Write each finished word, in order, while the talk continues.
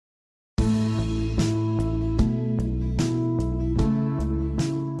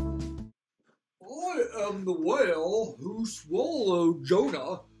am the whale who swallowed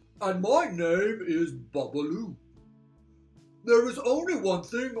Jonah, and my name is Bubbaloo. There is only one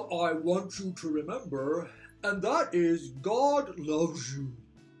thing I want you to remember, and that is God loves you.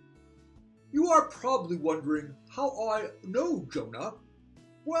 You are probably wondering how I know Jonah.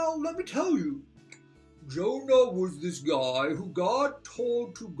 Well, let me tell you. Jonah was this guy who God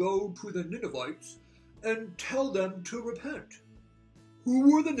told to go to the Ninevites and tell them to repent. Who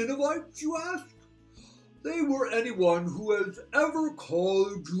were the Ninevites, you ask? They were anyone who has ever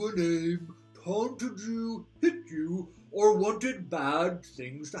called you a name, taunted you, hit you, or wanted bad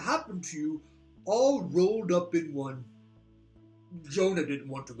things to happen to you, all rolled up in one. Jonah didn't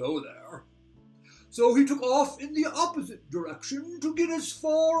want to go there. So he took off in the opposite direction to get as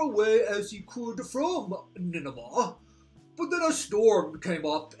far away as he could from Nineveh. But then a storm came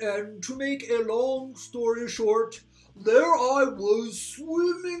up, and to make a long story short, there I was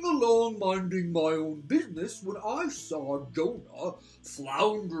swimming along minding my own business when I saw Jonah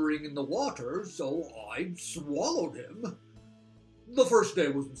floundering in the water, so I swallowed him. The first day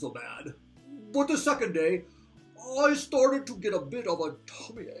wasn't so bad, but the second day I started to get a bit of a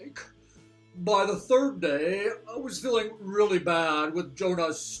tummy ache. By the third day, I was feeling really bad with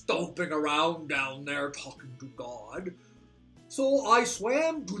Jonah stomping around down there talking to God. So I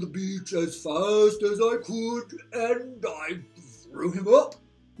swam to the beach as fast as I could, and I threw him up.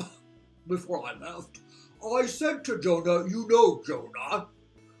 Before I left, I said to Jonah, "You know, Jonah,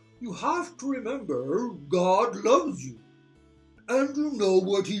 you have to remember God loves you." And you know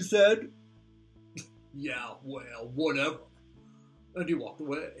what he said? "Yeah, well, whatever." And he walked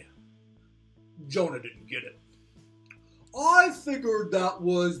away. Jonah didn't get it. I figured that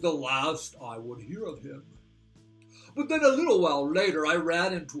was the last I would hear of him. But then a little while later, I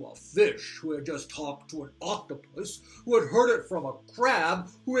ran into a fish who had just talked to an octopus, who had heard it from a crab,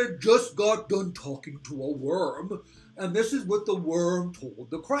 who had just got done talking to a worm. And this is what the worm told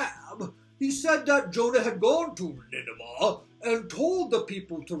the crab. He said that Jonah had gone to Nineveh and told the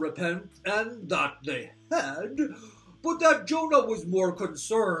people to repent, and that they had, but that Jonah was more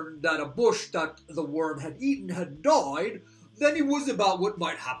concerned that a bush that the worm had eaten had died than he was about what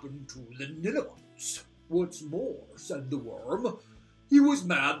might happen to the Ninevites. "What's more," said the worm, he was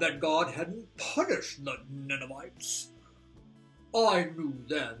mad that God hadn't punished the Ninevites. I knew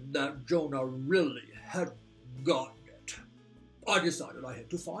then that Jonah really hadn't gotten it. I decided I had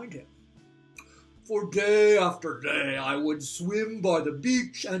to find him. For day after day, I would swim by the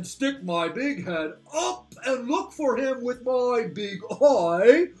beach and stick my big head up and look for him with my big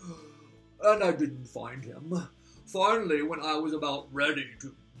eye, and I didn't find him. Finally, when I was about ready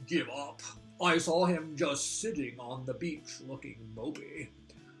to give up, I saw him just sitting on the beach looking mopey.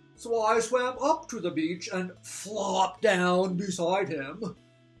 So I swam up to the beach and flopped down beside him.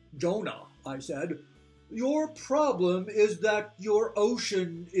 "Jonah," I said, "your problem is that your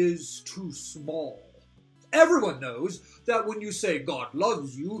ocean is too small. Everyone knows that when you say God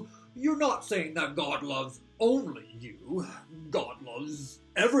loves you, you're not saying that God loves only you. God loves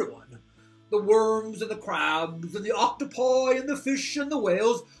everyone. The worms and the crabs and the octopi and the fish and the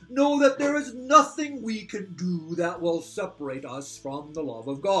whales know that there is nothing we can do that will separate us from the love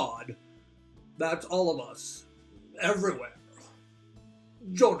of God. That's all of us, everywhere."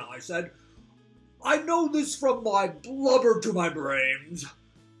 "Jonah," I said, "I know this from my blubber to my brains.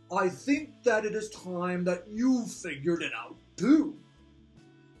 I think that it is time that you figured it out too."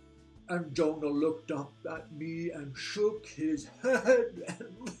 And Jonah looked up at me and shook his head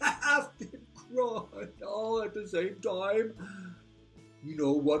and laughed and cried all at the same time. "You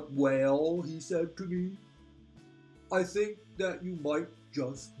know what, whale," he said to me, "I think that you might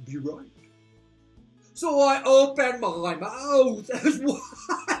just be right." So I opened my mouth as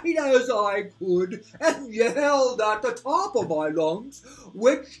wide as I could and yelled at the top of my lungs,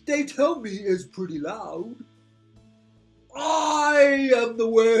 which they tell me is pretty loud, "I am the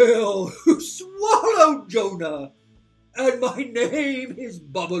whale who swallowed Jonah, and my name is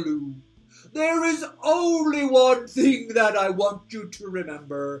Bubbaloo. There is only one thing that I want you to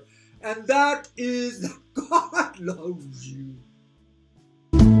remember, and that is that God loves you.